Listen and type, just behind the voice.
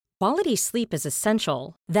Quality sleep is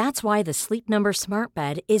essential. That's why the Sleep Number Smart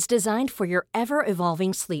Bed is designed for your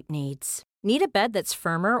ever-evolving sleep needs. Need a bed that's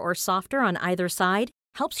firmer or softer on either side?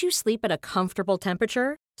 Helps you sleep at a comfortable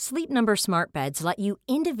temperature? Sleep Number Smart Beds let you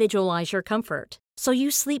individualize your comfort, so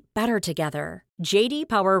you sleep better together. J.D.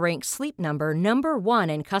 Power ranks Sleep Number number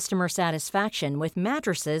one in customer satisfaction with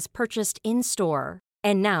mattresses purchased in-store.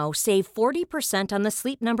 And now, save 40% on the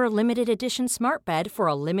Sleep Number Limited Edition Smart Bed for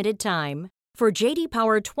a limited time. For J.D.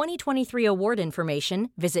 Power 2023 award information,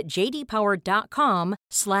 visit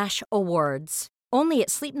jdpower.com/awards. Only at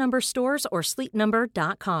Sleep Number stores or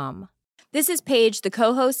sleepnumber.com. This is Paige, the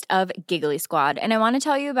co-host of Giggly Squad, and I want to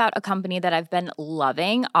tell you about a company that I've been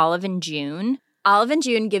loving, Olive & June. Olive &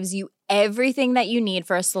 June gives you everything that you need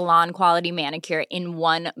for a salon-quality manicure in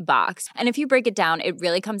one box. And if you break it down, it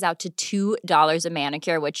really comes out to $2 a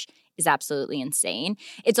manicure, which is absolutely insane.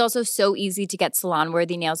 It's also so easy to get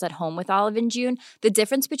salon-worthy nails at home with Olive & June. The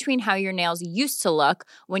difference between how your nails used to look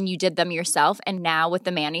when you did them yourself and now with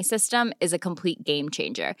the Mani system is a complete game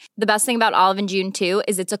changer. The best thing about Olive & June, too,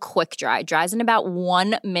 is it's a quick dry. Dries in about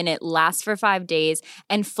 1 minute, lasts for 5 days,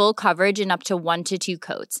 and full coverage in up to 1 to 2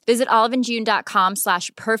 coats. Visit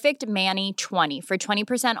oliveandjune.com/perfectmani20 for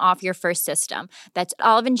 20% off your first system. That's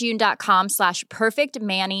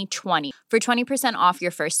oliveandjune.com/perfectmani20 for 20% off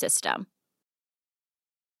your first system.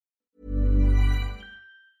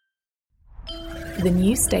 The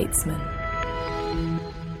New Statesman.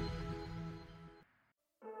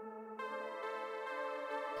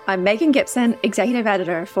 I'm Megan Gibson, Executive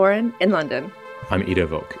Editor, Foreign in London. I'm Ido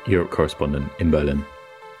Volk, Europe Correspondent in Berlin.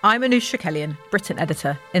 I'm Anoush Shakelian, Britain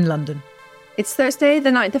Editor in London. It's Thursday,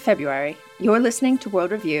 the 9th of February. You're listening to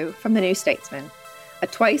World Review from The New Statesman, a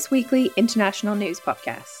twice-weekly international news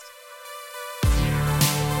podcast.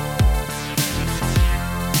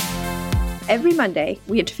 Every Monday,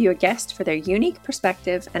 we interview a guest for their unique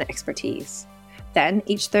perspective and expertise. Then,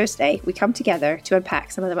 each Thursday, we come together to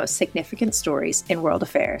unpack some of the most significant stories in world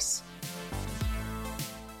affairs.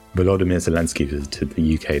 Volodymyr Zelensky visited the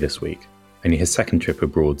UK this week, only his second trip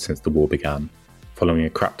abroad since the war began, following a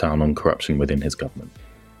crackdown on corruption within his government.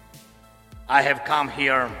 I have come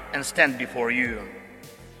here and stand before you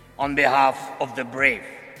on behalf of the brave,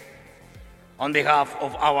 on behalf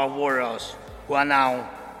of our warriors who are now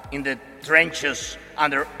in the trenches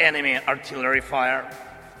under enemy artillery fire,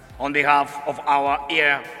 on behalf of our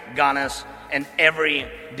air gunners and every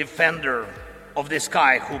defender of the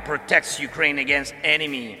sky who protects Ukraine against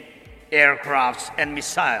enemy aircrafts and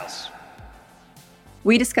missiles.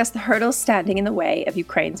 We discuss the hurdles standing in the way of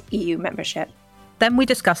Ukraine's EU membership. Then we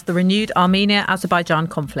discuss the renewed Armenia-Azerbaijan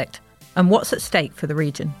conflict and what's at stake for the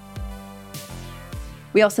region.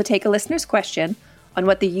 We also take a listener's question on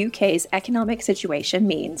what the UK's economic situation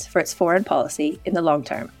means for its foreign policy in the long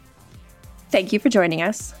term. Thank you for joining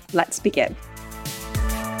us. Let's begin.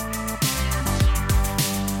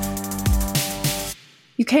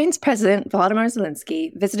 Ukraine's President Volodymyr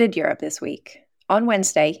Zelensky visited Europe this week. On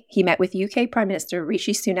Wednesday, he met with UK Prime Minister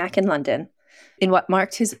Rishi Sunak in London in what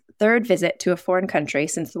marked his third visit to a foreign country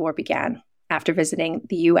since the war began, after visiting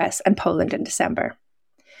the US and Poland in December.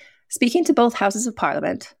 Speaking to both houses of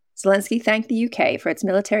Parliament, Zelensky thanked the UK for its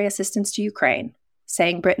military assistance to Ukraine,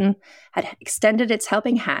 saying Britain had extended its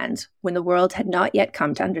helping hand when the world had not yet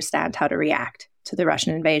come to understand how to react to the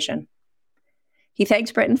Russian invasion. He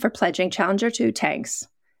thanked Britain for pledging Challenger 2 tanks,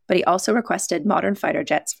 but he also requested modern fighter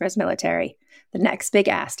jets for his military, the next big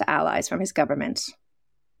ask to allies from his government.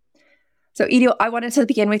 So, Ido, I wanted to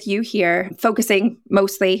begin with you here, focusing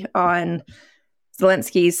mostly on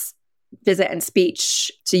Zelensky's visit and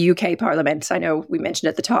speech to UK Parliament. I know we mentioned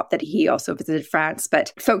at the top that he also visited France,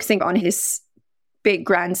 but focusing on his big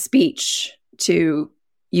grand speech to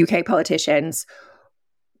UK politicians,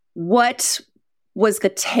 what was the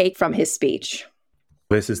take from his speech?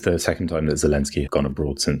 This is the second time that Zelensky had gone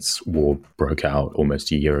abroad since war broke out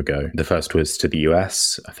almost a year ago. The first was to the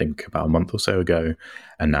US, I think about a month or so ago,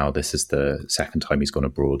 and now this is the second time he's gone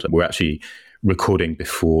abroad. We're actually recording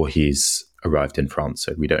before he's arrived in France,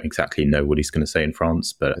 so we don't exactly know what he's going to say in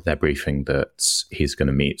France, but they're briefing that he's going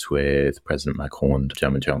to meet with President Macron and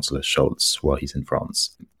German Chancellor Scholz while he's in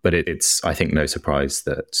France. But it's, I think, no surprise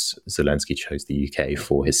that Zelensky chose the UK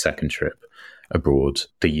for his second trip abroad.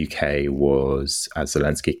 The UK was, as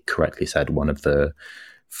Zelensky correctly said, one of the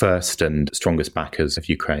first and strongest backers of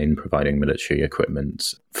Ukraine, providing military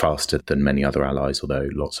equipment faster than many other allies, although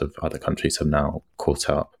lots of other countries have now caught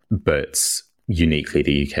up. But uniquely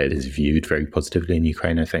the UK is viewed very positively in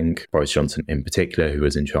Ukraine, I think. Boris Johnson in particular, who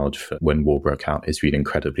was in charge when war broke out, is viewed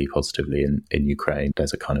incredibly positively in Ukraine.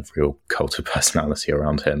 There's a kind of real cult of personality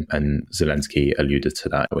around him. And Zelensky alluded to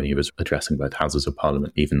that when he was addressing both houses of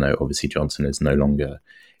parliament, even though obviously Johnson is no longer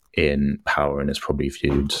in power and is probably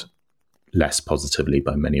viewed less positively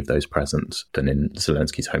by many of those present than in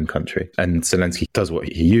Zelensky's home country. And Zelensky does what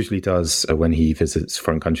he usually does when he visits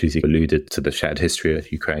foreign countries. He alluded to the shared history of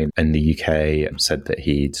Ukraine. And the UK said that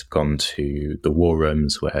he'd gone to the war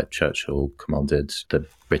rooms where Churchill commanded the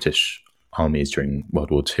British armies during World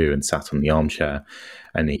War II and sat on the armchair.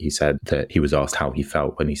 And he said that he was asked how he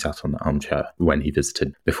felt when he sat on the armchair when he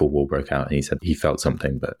visited before war broke out. And he said he felt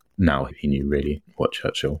something, but now he knew really what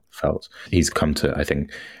Churchill felt. He's come to, I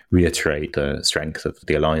think, reiterate the strength of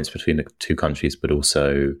the alliance between the two countries, but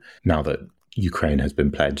also now that Ukraine has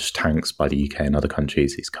been pledged tanks by the UK and other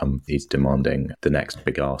countries, he's demanding the next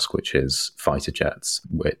big ask, which is fighter jets,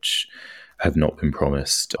 which have not been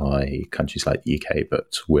promised by countries like the UK,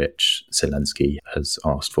 but which Zelensky has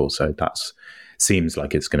asked for. So that seems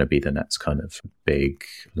like it's going to be the next kind of big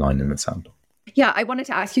line in the sand. Yeah, I wanted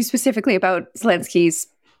to ask you specifically about Zelensky's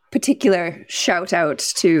particular shout out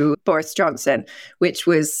to Boris Johnson, which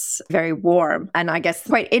was very warm and I guess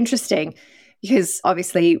quite interesting because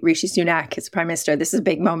obviously Rishi Sunak is Prime Minister. This is a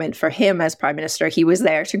big moment for him as Prime Minister. He was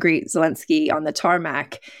there to greet Zelensky on the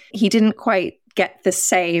tarmac. He didn't quite get the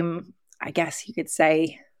same, I guess you could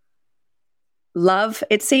say, love,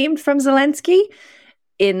 it seemed, from Zelensky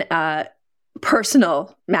in a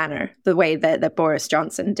personal manner, the way that Boris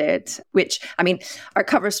Johnson did, which, I mean, our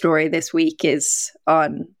cover story this week is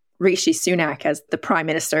on Rishi Sunak as the Prime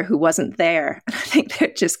Minister who wasn't there. And I think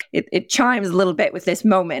that it chimes a little bit with this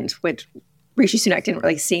moment, which Rishi Sunak didn't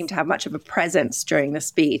really seem to have much of a presence during the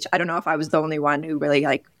speech. I don't know if I was the only one who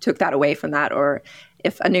really took that away from that, or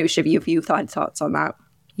if Anoush, if you had thoughts on that.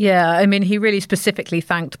 Yeah, I mean, he really specifically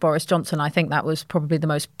thanked Boris Johnson. I think that was probably the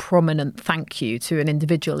most prominent thank you to an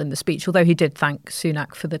individual in the speech, although he did thank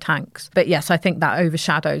Sunak for the tanks. But yes, I think that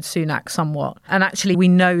overshadowed Sunak somewhat. And actually, we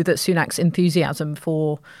know that Sunak's enthusiasm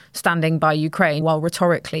for standing by Ukraine, while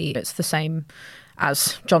rhetorically it's the same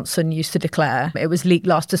as Johnson used to declare. It was leaked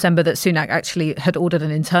last December that Sunak actually had ordered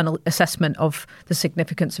an internal assessment of the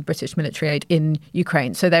significance of British military aid in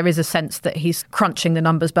Ukraine. So there is a sense that he's crunching the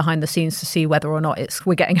numbers behind the scenes to see whether or not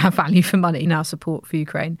we're getting our value for money in our support for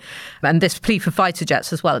Ukraine. And this plea for fighter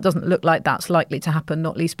jets as well, it doesn't look like that's likely to happen,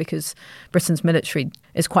 not least because Britain's military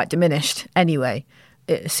is quite diminished anyway.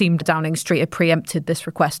 It seemed Downing Street had preempted this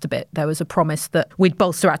request a bit. There was a promise that we'd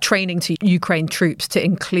bolster our training to Ukraine troops to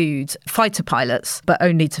include fighter pilots, but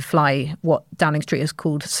only to fly what Downing Street has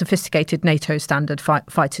called sophisticated NATO standard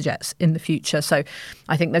fighter jets in the future. So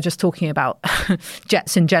I think they're just talking about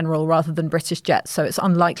jets in general rather than British jets. So it's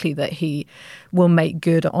unlikely that he will make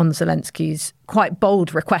good on Zelensky's quite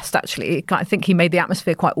bold request, actually. I think he made the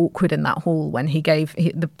atmosphere quite awkward in that hall when he gave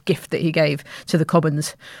the gift that he gave to the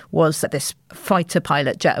Commons was this fighter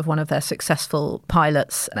pilot jet of one of their successful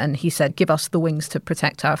pilots. And he said, give us the wings to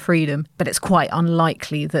protect our freedom. But it's quite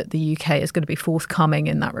unlikely that the UK is going to be forthcoming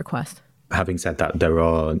in that request. Having said that, there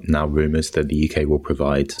are now rumours that the UK will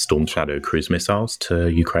provide Storm Shadow cruise missiles to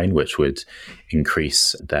Ukraine, which would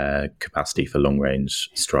increase their capacity for long-range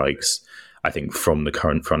strikes, I think, from the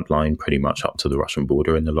current front line pretty much up to the Russian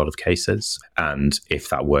border in a lot of cases. And if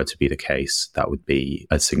that were to be the case, that would be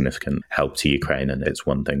a significant help to Ukraine. And it's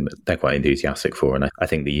one thing that they're quite enthusiastic for. And I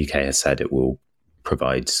think the UK has said it will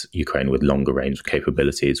provide Ukraine with longer range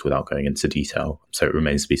capabilities without going into detail. So it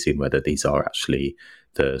remains to be seen whether these are actually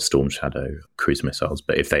the Storm Shadow cruise missiles.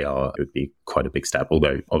 But if they are, it would be quite a big step,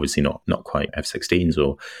 although obviously not quite F-16s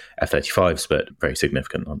or F-35s, but very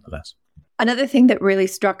significant nonetheless. Another thing that really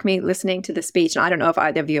struck me listening to the speech, and I don't know if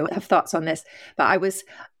either of you have thoughts on this, but I was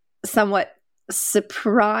somewhat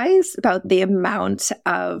surprised about the amount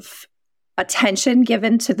of attention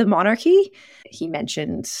given to the monarchy. He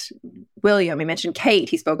mentioned William, he mentioned Kate,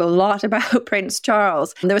 he spoke a lot about Prince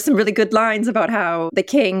Charles. And there were some really good lines about how the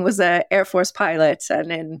king was an Air Force pilot,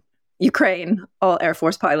 and in Ukraine, all Air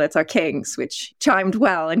Force pilots are kings, which chimed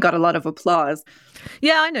well and got a lot of applause.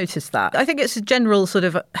 Yeah, I noticed that. I think it's a general sort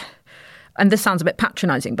of... And this sounds a bit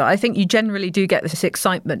patronising, but I think you generally do get this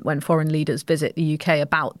excitement when foreign leaders visit the UK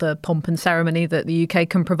about the pomp and ceremony that the UK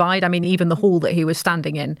can provide. I mean, even the hall that he was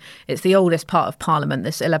standing in, it's the oldest part of Parliament,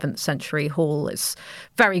 this 11th century hall. It's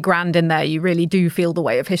very grand in there. You really do feel the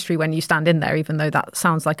weight of history when you stand in there, even though that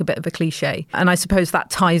sounds like a bit of a cliche. And I suppose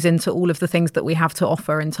that ties into all of the things that we have to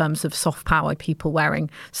offer in terms of soft power, people wearing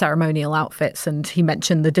ceremonial outfits. And he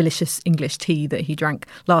mentioned the delicious English tea that he drank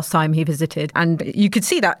last time he visited. And you could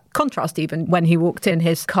see that contrast even when he walked in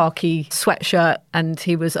his khaki sweatshirt and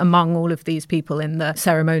he was among all of these people in the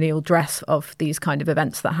ceremonial dress of these kind of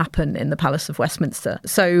events that happen in the Palace of Westminster.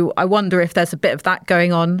 So I wonder if there's a bit of that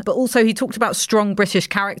going on. But also he talked about strong British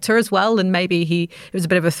character as well, and maybe it was a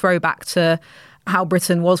bit of a throwback to how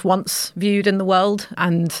Britain was once viewed in the world.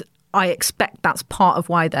 And I expect that's part of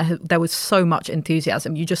why there was so much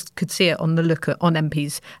enthusiasm. You just could see it on the look on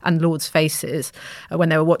MPs and Lords' faces when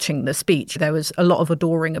they were watching the speech. There was a lot of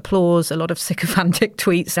adoring applause, a lot of sycophantic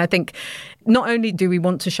tweets. I think not only do we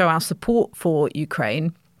want to show our support for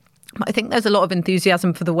Ukraine, I think there's a lot of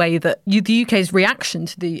enthusiasm for the way that the UK's reaction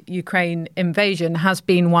to the Ukraine invasion has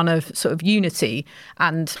been one of sort of unity.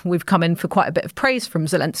 And we've come in for quite a bit of praise from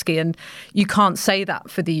Zelensky. And you can't say that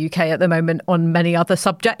for the UK at the moment on many other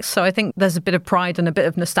subjects. So I think there's a bit of pride and a bit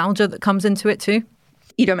of nostalgia that comes into it too.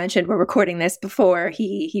 Ido mentioned we're recording this before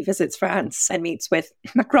he visits France and meets with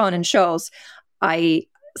Macron and Scholz. I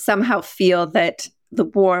somehow feel that the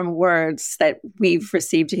warm words that we've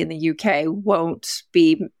received in the UK won't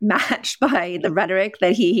be matched by the rhetoric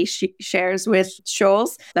that he shares with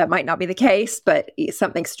Scholz. That might not be the case, but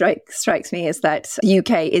something strikes me is that the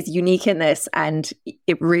UK is unique in this, and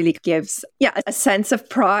it really gives a sense of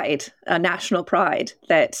pride, a national pride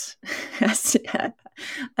that, as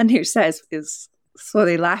Anu says, is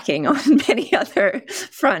sorely lacking on many other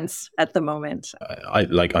fronts at the moment.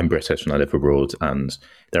 I'm British and I live abroad, and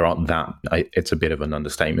there aren't it's a bit of an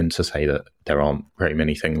understatement to say that there aren't very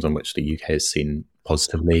many things on which the UK is seen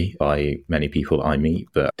positively by many people I meet,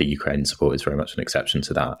 but the Ukraine support is very much an exception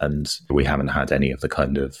to that. And we haven't had any of the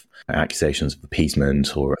kind of accusations of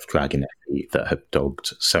appeasement or of dragging their feet that have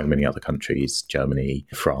dogged so many other countries, Germany,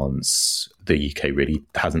 France. The UK really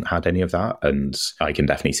hasn't had any of that. And I can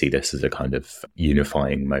definitely see this as a kind of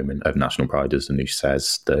unifying moment of national pride, as Anoush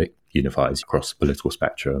says, that unifies across the political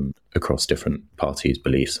spectrum, across different parties'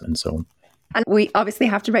 beliefs and so on. And we obviously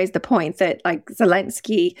have to raise the point that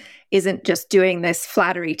Zelensky isn't just doing this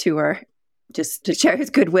flattery tour just to share his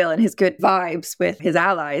goodwill and his good vibes with his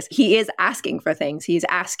allies. He is asking for things. He's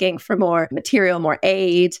asking for more material, more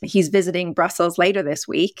aid. He's visiting Brussels later this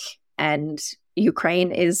week, and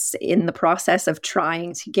Ukraine is in the process of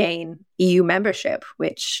trying to gain EU membership,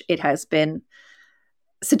 which it has been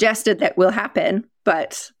suggested that will happen,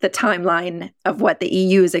 but the timeline of what the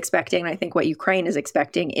EU is expecting, and I think what Ukraine is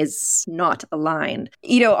expecting, is not aligned.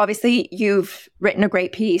 Ido, obviously, you've written a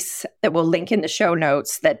great piece that we'll link in the show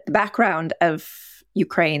notes, that the background of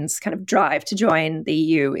Ukraine's kind of drive to join the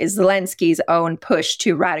EU is Zelensky's own push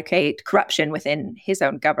to eradicate corruption within his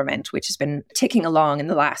own government, which has been ticking along in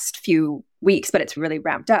the last few weeks, but it's really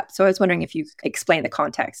ramped up. So I was wondering if you could explain the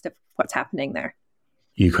context of what's happening there.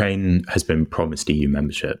 Ukraine has been promised EU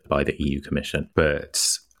membership by the EU Commission, but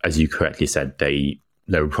as you correctly said,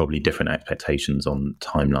 there were probably different expectations on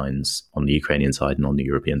timelines on the Ukrainian side and on the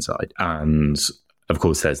European side. And of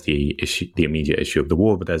course, there's the immediate issue of the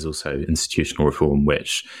war, but there's also institutional reform,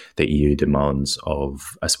 which the EU demands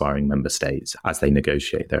of aspiring member states as they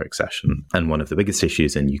negotiate their accession. And one of the biggest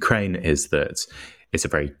issues in Ukraine is that it's a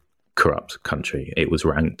very corrupt country. It was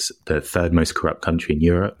ranked the third most corrupt country in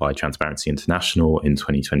Europe by Transparency International in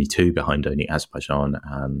 2022, behind only Azerbaijan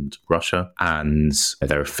and Russia. And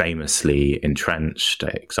there are famously entrenched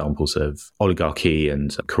examples of oligarchy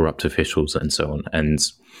and corrupt officials and so on. And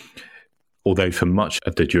although for much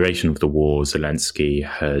of the duration of the war, Zelensky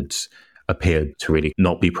had appeared to really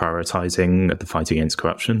not be prioritizing the fight against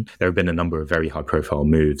corruption, there have been a number of very high-profile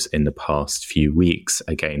moves in the past few weeks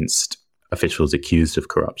against officials accused of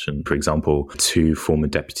corruption. For example, 2 former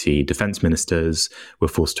deputy defense ministers were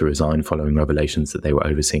forced to resign following revelations that they were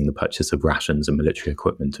overseeing the purchase of rations and military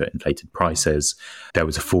equipment at inflated prices. There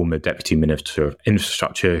was a former deputy minister of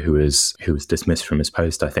infrastructure who was dismissed from his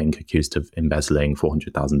post, I think, accused of embezzling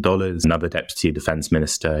 $400,000. Another deputy defense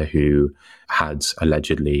minister who had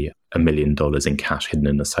allegedly $1 million in cash hidden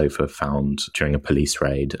in a sofa found during a police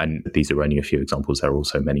raid. And these are only a few examples. There are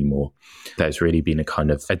also many more. There's really been a kind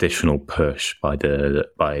of additional push by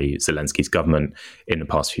Zelensky's government in the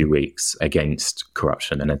past few weeks against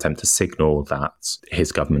corruption, an attempt to signal that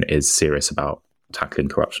his government is serious about tackling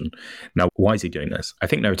corruption. Now, why is he doing this? I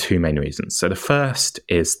think there are 2 main reasons. So the first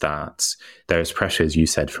is that there is pressure, as you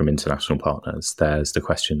said, from international partners. There's the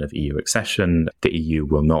question of EU accession. The EU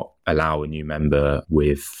will not allow a new member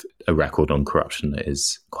with a record on corruption that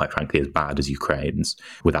is, quite frankly, as bad as Ukraine's,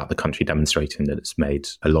 without the country demonstrating that it's made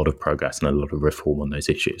a lot of progress and a lot of reform on those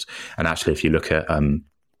issues. And actually, if you look at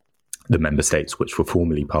the member states which were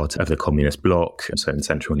formerly part of the communist bloc, so in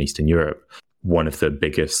Central and Eastern Europe, one of the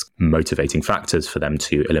biggest motivating factors for them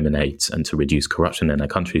to eliminate and to reduce corruption in their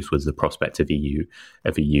countries was the prospect of EU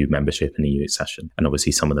membership and EU accession. And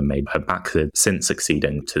obviously some of them may have backslid since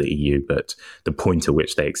acceding to the EU, but the point at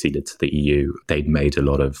which they acceded to the EU, they'd made a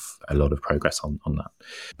lot of progress on that.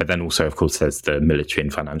 But then also, of course, there's the military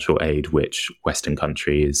and financial aid which Western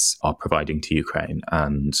countries are providing to Ukraine,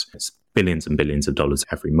 and it's billions and billions of dollars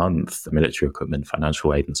every month, military equipment,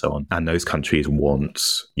 financial aid, and so on. And those countries want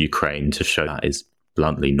Ukraine to show that is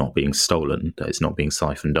bluntly not being stolen, that it's not being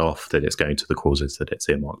siphoned off, that it's going to the causes that it's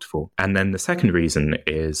earmarked for. And then the second reason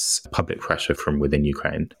is public pressure from within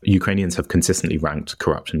Ukraine. Ukrainians have consistently ranked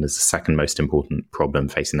corruption as the second most important problem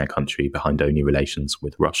facing their country, behind only relations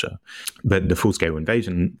with Russia. But the full-scale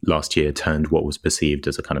invasion last year turned what was perceived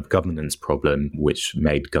as a kind of governance problem, which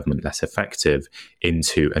made government less effective,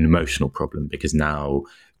 into an emotional problem, because now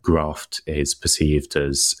graft is perceived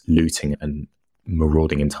as looting and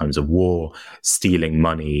marauding in times of war, stealing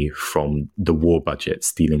money from the war budget,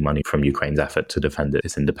 stealing money from Ukraine's effort to defend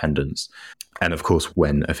its independence. And of course,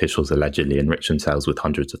 when officials allegedly enrich themselves with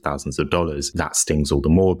hundreds of thousands of dollars, that stings all the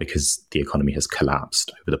more because the economy has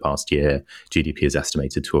collapsed over the past year. GDP is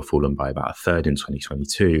estimated to have fallen by about a third in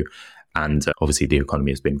 2022. And obviously, the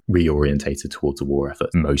economy has been reorientated towards a war effort.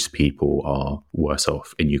 Most people are worse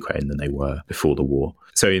off in Ukraine than they were before the war.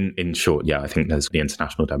 So in short, I think there's the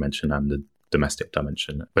international dimension and the domestic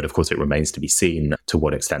dimension. But of course, it remains to be seen to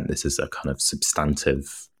what extent this is a kind of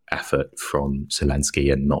substantive effort from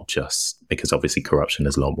Zelensky, and not just because obviously corruption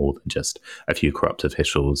is a lot more than just a few corrupt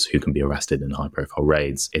officials who can be arrested in high-profile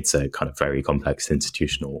raids. It's a kind of very complex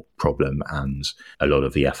institutional problem, and a lot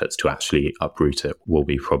of the efforts to actually uproot it will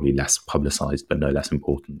be probably less publicized, but no less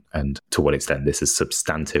important. And to what extent this is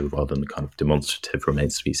substantive rather than kind of demonstrative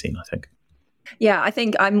remains to be seen, I think. Yeah, I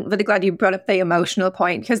think I'm really glad you brought up the emotional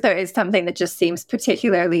point, because there is something that just seems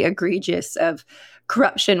particularly egregious of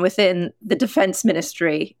corruption within the defense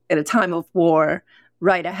ministry at a time of war,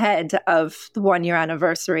 right ahead of the 1-year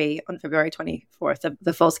anniversary on February 24th of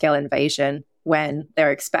the full-scale invasion, when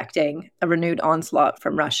they're expecting a renewed onslaught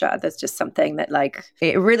from Russia. That's just something that,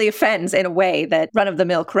 it really offends in a way that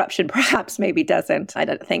run-of-the-mill corruption perhaps maybe doesn't. I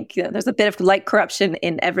don't think, there's a bit of light corruption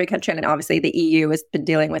in every country, and obviously the EU has been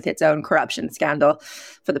dealing with its own corruption scandal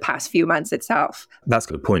for the past few months itself. That's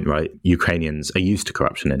a good point, right? Ukrainians are used to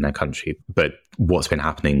corruption in their country, but what's been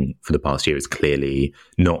happening for the past year is clearly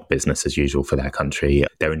not business as usual for their country.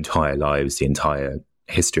 Their entire lives, the entire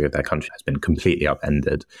history of their country has been completely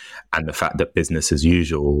upended. And the fact that business as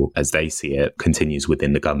usual, as they see it, continues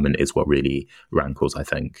within the government is what really rankles, I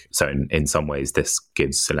think. So in some ways, this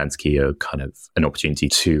gives Zelensky a kind of an opportunity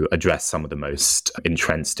to address some of the most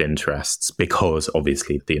entrenched interests, because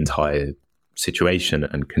obviously the entire situation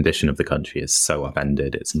and condition of the country is so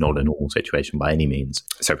upended. It's not a normal situation by any means.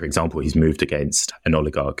 So, for example, he's moved against an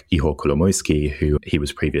oligarch, Ihor Kolomoisky, who he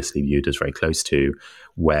was previously viewed as very close to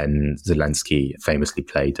when Zelensky famously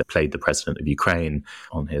played the president of Ukraine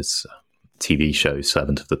on his TV show,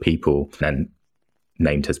 Servant of the People, and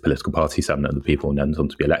named his political party Servant of the People and went on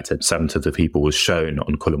to be elected. Servant of the People was shown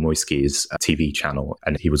on Kolomoisky's TV channel,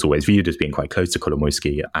 and he was always viewed as being quite close to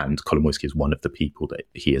Kolomoisky, and Kolomoisky is one of the people that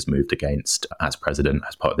he has moved against as president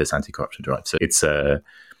as part of this anti-corruption drive. So it's a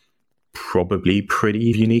probably pretty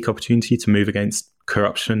unique opportunity to move against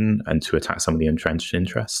corruption and to attack some of the entrenched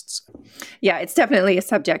interests. Yeah, it's definitely a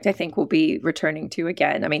subject I think we'll be returning to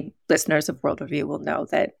again. I mean, listeners of World Review will know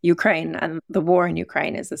that Ukraine and the war in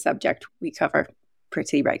Ukraine is a subject we cover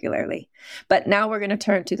pretty regularly. But now we're going to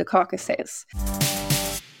turn to the Caucasus,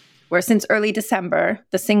 where since early December,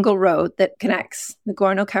 the single road that connects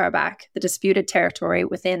Nagorno-Karabakh, the disputed territory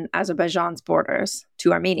within Azerbaijan's borders,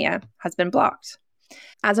 to Armenia, has been blocked.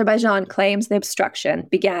 Azerbaijan claims the obstruction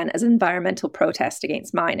began as an environmental protest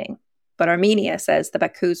against mining, but Armenia says the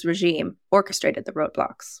Baku's regime orchestrated the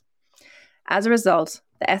roadblocks. As a result,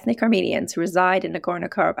 the ethnic Armenians who reside in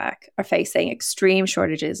Nagorno-Karabakh are facing extreme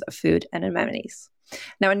shortages of food and amenities.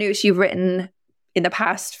 Now, Anoush, you've written in the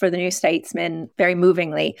past for the New Statesman very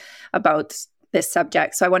movingly about this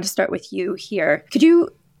subject, so I want to start with you here. Could you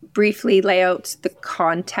briefly lay out the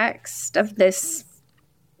context of this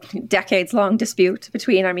decades-long dispute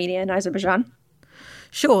between Armenia and Azerbaijan?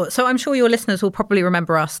 Sure. So I'm sure your listeners will probably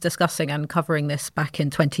remember us discussing and covering this back in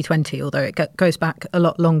 2020, although it goes back a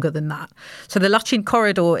lot longer than that. So the Lachin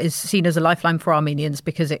Corridor is seen as a lifeline for Armenians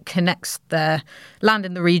because it connects their land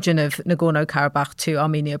in the region of Nagorno-Karabakh to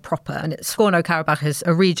Armenia proper. And Nagorno-Karabakh is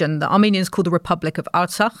a region that Armenians call the Republic of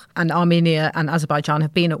Artsakh, and Armenia and Azerbaijan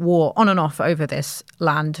have been at war on and off over this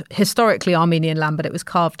land. Historically Armenian land, but it was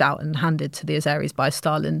carved out and handed to the Azeris by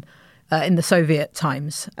Stalin in the Soviet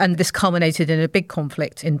times. And this culminated in a big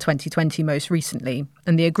conflict in 2020 most recently.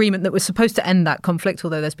 And the agreement that was supposed to end that conflict,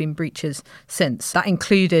 although there's been breaches since, that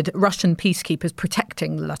included Russian peacekeepers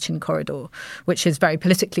protecting the Lachin Corridor, which is very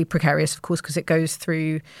politically precarious, of course, because it goes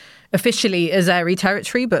through officially Azeri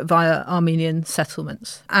territory, but via Armenian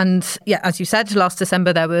settlements. And yeah, as you said, last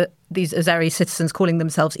December, there were these Azeri citizens calling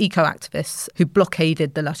themselves eco-activists who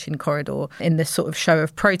blockaded the Lachin Corridor in this sort of show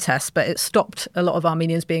of protest. But it stopped a lot of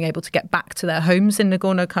Armenians being able to get back to their homes in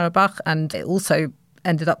Nagorno-Karabakh. And it also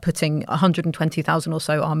ended up putting 120,000 or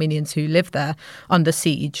so Armenians who live there under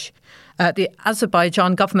siege. The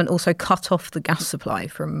Azerbaijan government also cut off the gas supply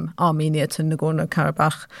from Armenia to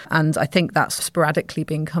Nagorno-Karabakh. And I think that's sporadically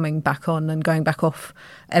been coming back on and going back off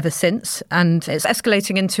ever since. And it's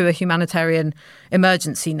escalating into a humanitarian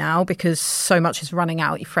emergency now because so much is running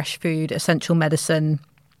out: fresh food, essential medicine,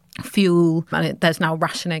 fuel, and there's now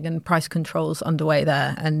rationing and price controls underway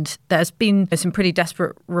there. And there's been some pretty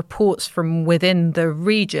desperate reports from within the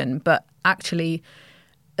region, but actually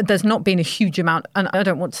there's not been a huge amount, and I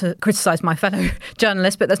don't want to criticise my fellow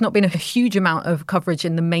journalists, but there's not been a huge amount of coverage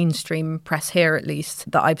in the mainstream press here, at least,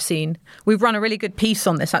 that I've seen. We've run a really good piece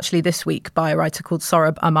on this actually this week by a writer called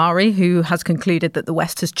Sorab Amari, who has concluded that the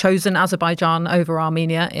West has chosen Azerbaijan over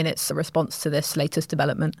Armenia in its response to this latest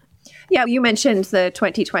development. Yeah, you mentioned the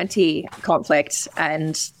 2020 conflict,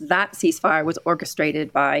 and that ceasefire was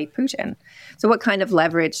orchestrated by Putin. So what kind of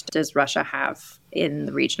leverage does Russia have in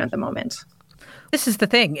the region at the moment? This is the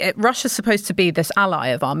thing. Russia's supposed to be this ally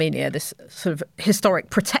of Armenia, this sort of historic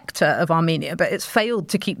protector of Armenia, but it's failed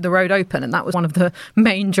to keep the road open. And that was one of the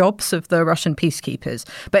main jobs of the Russian peacekeepers.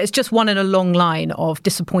 But it's just one in a long line of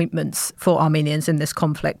disappointments for Armenians in this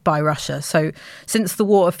conflict by Russia. So since the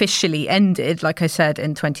war officially ended, like I said,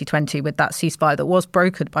 in 2020 with that ceasefire that was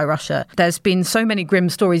brokered by Russia, there's been so many grim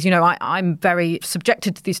stories. You know, I'm very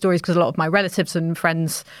subjected to these stories because a lot of my relatives and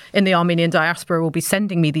friends in the Armenian diaspora will be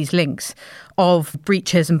sending me these links of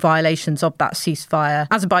breaches and violations of that ceasefire.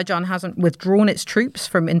 Azerbaijan hasn't withdrawn its troops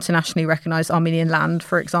from internationally recognised Armenian land,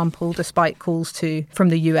 for example, despite calls from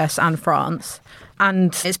the US and France.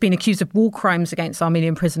 And it's been accused of war crimes against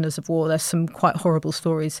Armenian prisoners of war. There's some quite horrible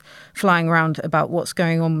stories flying around about what's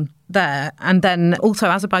going on there. And then also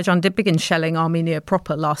Azerbaijan did begin shelling Armenia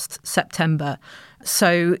proper last September.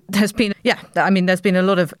 So there's been a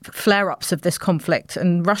lot of flare-ups of this conflict,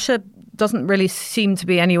 and Russia doesn't really seem to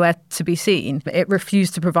be anywhere to be seen. It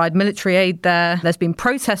refused to provide military aid there. There's been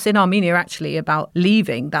protests in Armenia, actually, about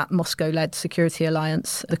leaving that Moscow-led security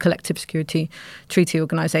alliance, the Collective Security Treaty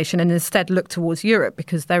Organization, and instead look towards Europe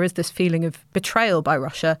because there is this feeling of betrayal by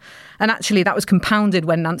Russia. And actually, that was compounded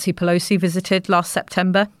when Nancy Pelosi visited last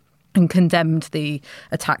September and condemned the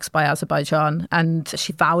attacks by Azerbaijan. And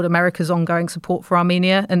she vowed America's ongoing support for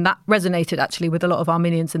Armenia. And that resonated actually with a lot of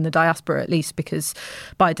Armenians in the diaspora, at least, because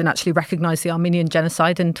Biden actually recognised the Armenian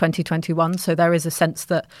genocide in 2021. So there is a sense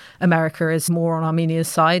that America is more on Armenia's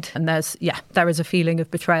side. And there is a feeling of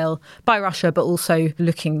betrayal by Russia, but also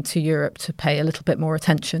looking to Europe to pay a little bit more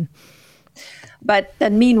attention. But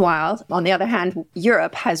then meanwhile, on the other hand,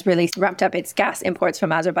 Europe has really ramped up its gas imports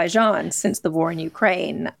from Azerbaijan since the war in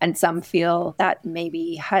Ukraine. And some feel that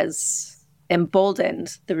maybe has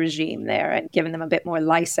emboldened the regime there and given them a bit more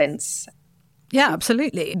license. Yeah,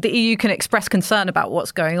 absolutely. The EU can express concern about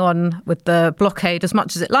what's going on with the blockade as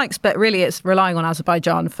much as it likes, but really it's relying on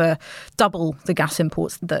Azerbaijan for double the gas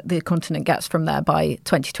imports that the continent gets from there by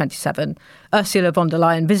 2027. Ursula von der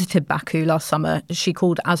Leyen visited Baku last summer. She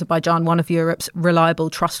called Azerbaijan one of Europe's reliable,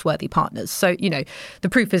 trustworthy partners. So, you know, the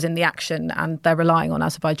proof is in the action, and they're relying on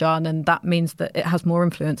Azerbaijan, and that means that it has more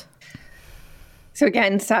influence. So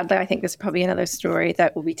again, sadly, I think this is probably another story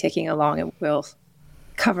that will be ticking along and will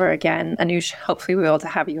cover again. Anoush, hopefully we'll be able to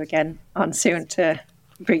have you again on soon to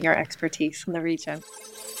bring your expertise from the region.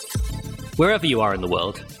 Wherever you are in the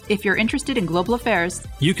world, if you're interested in global affairs,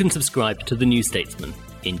 you can subscribe to The New Statesman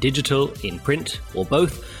in digital, in print, or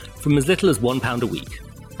both from as little as £1 a week.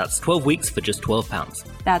 That's 12 weeks for just £12.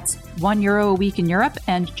 That's €1 a week in Europe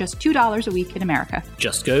and just $2 a week in America.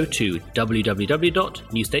 Just go to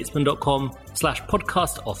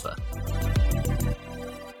www.newstatesman.com/podcast offer.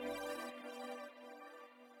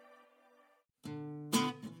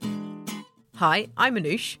 Hi, I'm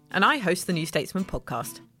Anoush, and I host the New Statesman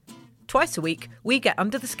podcast. Twice a week, we get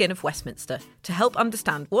under the skin of Westminster to help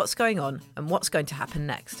understand what's going on and what's going to happen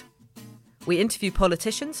next. We interview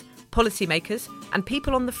politicians, policymakers, and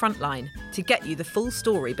people on the front line to get you the full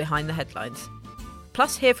story behind the headlines.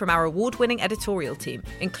 Plus, hear from our award-winning editorial team,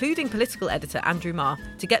 including political editor Andrew Marr,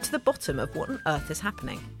 to get to the bottom of what on earth is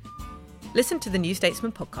happening. Listen to the New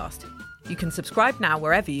Statesman podcast. You can subscribe now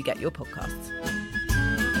wherever you get your podcasts.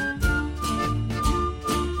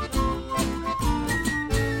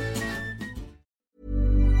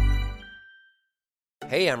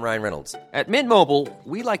 Hey, I'm Ryan Reynolds. At Mint Mobile,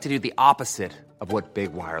 we like to do the opposite of what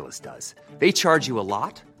Big Wireless does. They charge you a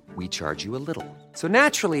lot, we charge you a little. So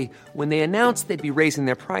naturally, when they announced they'd be raising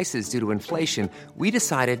their prices due to inflation, we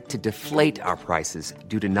decided to deflate our prices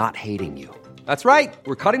due to not hating you. That's right.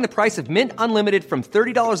 We're cutting the price of Mint Unlimited from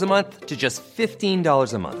 $30 a month to just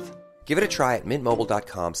 $15 a month. Give it a try at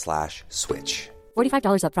mintmobile.com/switch.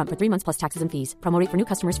 $45 up front for 3 months plus taxes and fees. Promo rate for new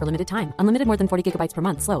customers for limited time. Unlimited more than 40 gigabytes per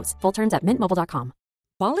month slows. Full terms at mintmobile.com.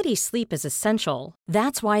 Quality sleep is essential.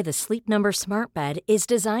 That's why the Sleep Number Smart Bed is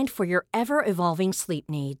designed for your ever-evolving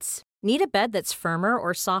sleep needs. Need a bed that's firmer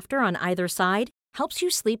or softer on either side? Helps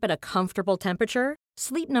you sleep at a comfortable temperature?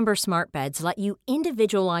 Sleep Number Smart Beds let you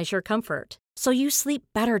individualize your comfort, so you sleep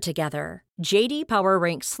better together. J.D. Power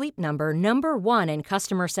ranks Sleep Number number 1 in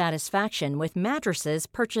customer satisfaction with mattresses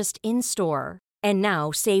purchased in-store. And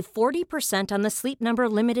now save 40% on the Sleep Number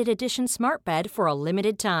Limited Edition Smart Bed for a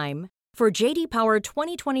limited time. For J.D. Power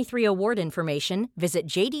 2023 award information, visit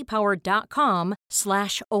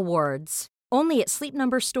jdpower.com/awards. Only at Sleep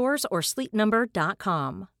Number stores or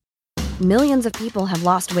sleepnumber.com. Millions of people have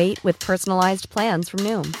lost weight with personalized plans from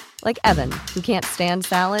Noom. Like Evan, who can't stand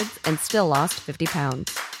salads and still lost 50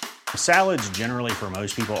 pounds. Salads generally for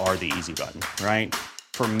most people are the easy button, right?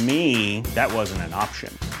 For me, that wasn't an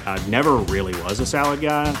option. I never really was a salad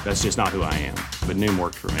guy. That's just not who I am. But Noom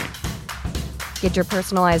worked for me. Get your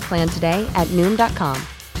personalized plan today at Noom.com.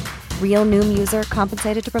 Real Noom user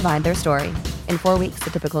compensated to provide their story. In 4 weeks, the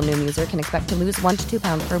typical Noom user can expect to lose 1 to 2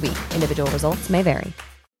 pounds per week. Individual results may vary.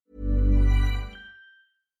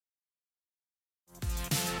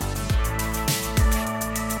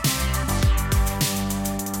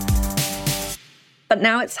 But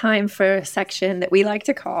now it's time for a section that we like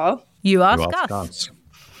to call You Ask Us.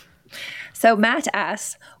 So Matt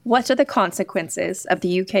asks, what are the consequences of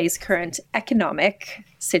the UK's current economic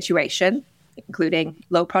situation, including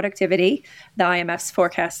low productivity, the IMF's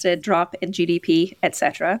forecasted drop in GDP,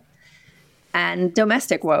 etc., and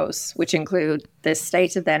domestic woes, which include the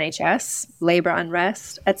state of the NHS, labour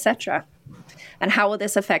unrest, etc.? And how will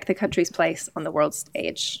this affect the country's place on the world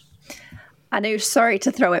stage? I know, sorry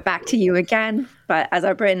to throw it back to you again, but as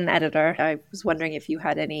our Britain editor, I was wondering if you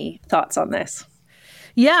had any thoughts on this.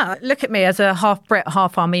 Yeah, look at me as a half Brit,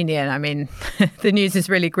 half Armenian. I mean, the news is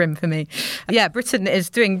really grim for me. Yeah, Britain is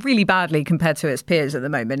doing really badly compared to its peers at the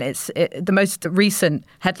moment. The most recent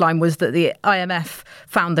headline was that the IMF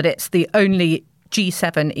found that it's the only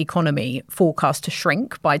G7 economy forecast to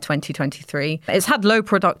shrink by 2023. It's had low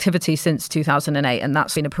productivity since 2008, and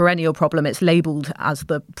that's been a perennial problem. It's labelled as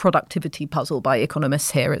the productivity puzzle by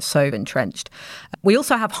economists here. It's so entrenched. We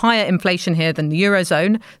also have higher inflation here than the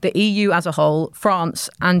Eurozone, the EU as a whole, France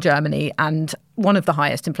and Germany, and one of the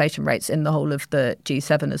highest inflation rates in the whole of the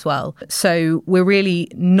G7 as well. So we're really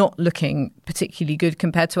not looking particularly good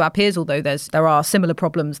compared to our peers, although there are similar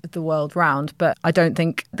problems the world round. But I don't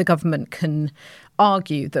think the government can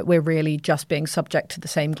argue that we're really just being subject to the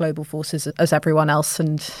same global forces as everyone else,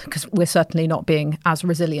 and because we're certainly not being as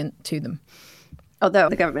resilient to them. Although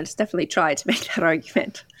the government has definitely tried to make that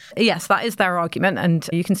argument. Yes, that is their argument, and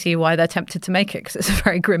you can see why they're tempted to make it, because it's a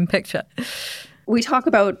very grim picture. We talk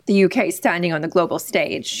about the UK standing on the global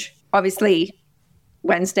stage. Obviously,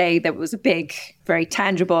 Wednesday, there was a big, very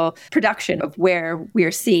tangible production of where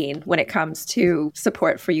we're seen when it comes to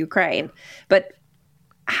support for Ukraine. But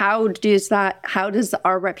how does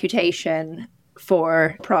our reputation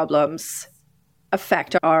for problems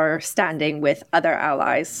affect our standing with other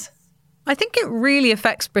allies? I think it really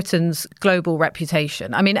affects Britain's global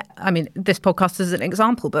reputation. I mean, this podcast is an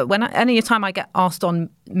example, but any time I get asked on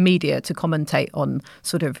media to commentate on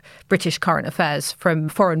sort of British current affairs from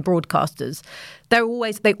foreign broadcasters, they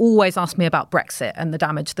always ask me about Brexit and the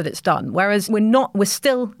damage that it's done. Whereas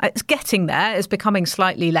it's getting there. It's becoming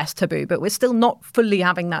slightly less taboo, but we're still not fully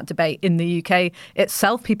having that debate in the UK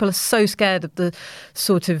itself. People are so scared of the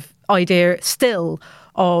sort of idea still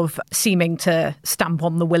of seeming to stamp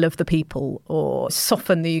on the will of the people or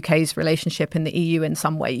soften the UK's relationship in the EU in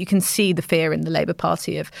some way. You can see the fear in the Labour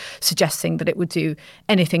Party of suggesting that it would do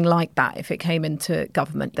anything like that if it came into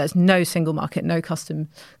government. There's no single market, no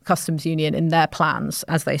customs union in their plans,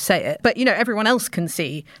 as they say it. But, everyone else can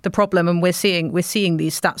see the problem, and we're seeing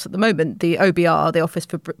these stats at the moment. The OBR, the Office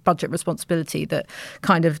for Budget Responsibility, that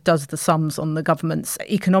kind of does the sums on the government's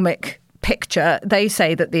economic picture, they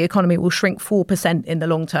say that the economy will shrink 4% in the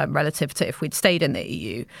long term relative to if we'd stayed in the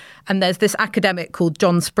EU. And there's this academic called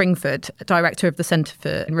John Springford, director of the Centre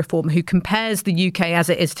for Reform, who compares the UK as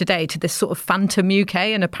it is today to this sort of phantom UK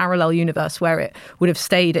in a parallel universe where it would have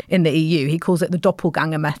stayed in the EU. He calls it the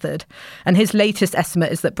doppelganger method. And his latest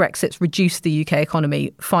estimate is that Brexit's reduced the UK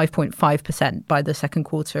economy 5.5% by the second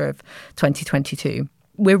quarter of 2022.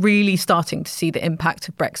 We're really starting to see the impact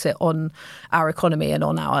of Brexit on our economy and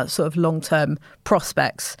on our sort of long-term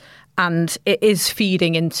prospects. And it is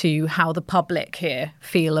feeding into how the public here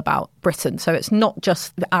feel about Britain. So it's not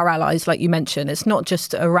just our allies, like you mentioned. It's not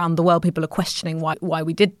just around the world people are questioning why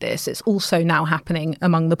we did this. It's also now happening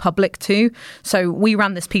among the public too. So we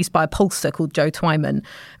ran this piece by a pollster called Joe Twyman,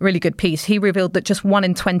 a really good piece. He revealed that just 1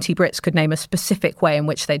 in 20 Brits could name a specific way in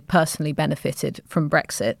which they'd personally benefited from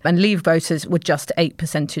Brexit. And Leave voters were just 8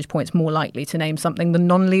 percentage points more likely to name something than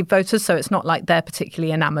non-Leave voters. So it's not like they're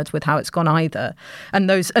particularly enamoured with how it's gone either. And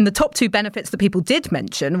the top 2 benefits that people did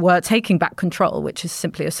mention were taking back control, which is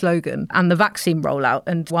simply a slogan, and the vaccine rollout.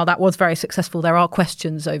 And while that was very successful, there are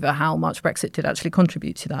questions over how much Brexit did actually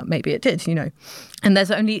contribute to that. Maybe it did, And there's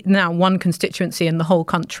only now one constituency in the whole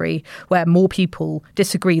country where more people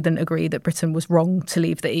disagree than agree that Britain was wrong to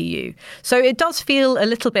leave the EU. So it does feel a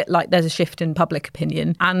little bit like there's a shift in public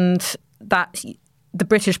opinion, and that the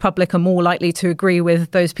British public are more likely to agree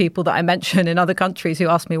with those people that I mentioned in other countries who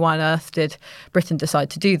ask me why on earth did Britain decide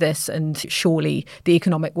to do this? And surely the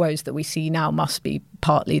economic woes that we see now must be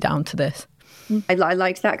partly down to this. I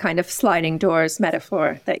liked that kind of sliding doors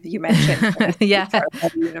metaphor that you mentioned. Yeah.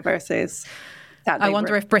 The universes. I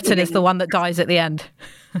wonder if Britain is the one that dies at the end.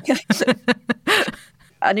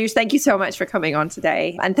 Anoush, thank you so much for coming on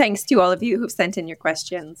today. And thanks to all of you who've sent in your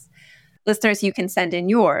questions. Listeners, you can send in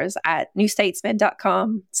yours at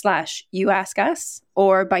newstatesman.com/youaskus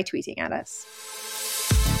or by tweeting at us.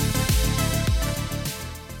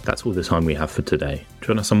 That's all the time we have for today.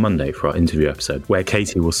 Join us on Monday for our interview episode, where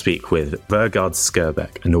Katie will speak with Vegard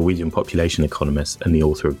Skarbekk, a Norwegian population economist and the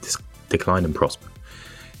author of Decline and Prosper,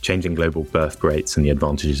 Changing Global Birth Rates and the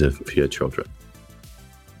Advantages of Fewer Children.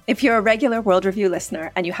 If you're a regular World Review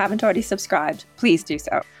listener and you haven't already subscribed, please do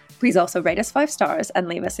so. Please also rate us 5 stars and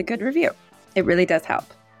leave us a good review. It really does help.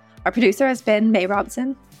 Our producer has been May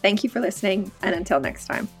Robson. Thank you for listening, and until next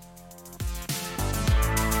time.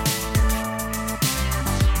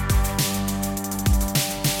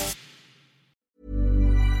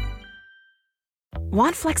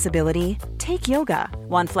 Want flexibility? Take yoga.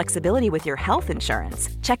 Want flexibility with your health insurance?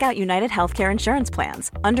 Check out United Healthcare Insurance Plans.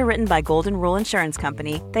 Underwritten by Golden Rule Insurance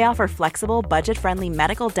Company, they offer flexible, budget-friendly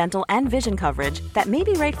medical, dental, and vision coverage that may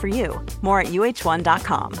be right for you. More at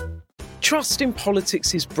uh1.com. Trust in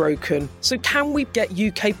politics is broken, so can we get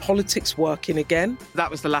UK politics working again? That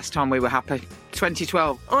was the last time we were happy.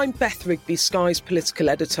 2012. I'm Beth Rigby, Sky's political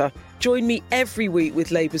editor. Join me every week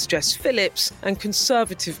with Labour's Jess Phillips and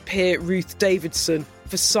Conservative peer Ruth Davidson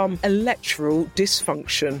for some electoral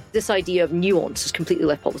dysfunction. This idea of nuance has completely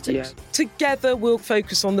left politics. Yeah. Together we'll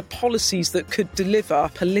focus on the policies that could deliver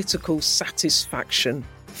political satisfaction.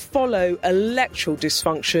 Follow Electoral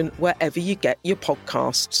Dysfunction wherever you get your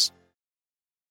podcasts.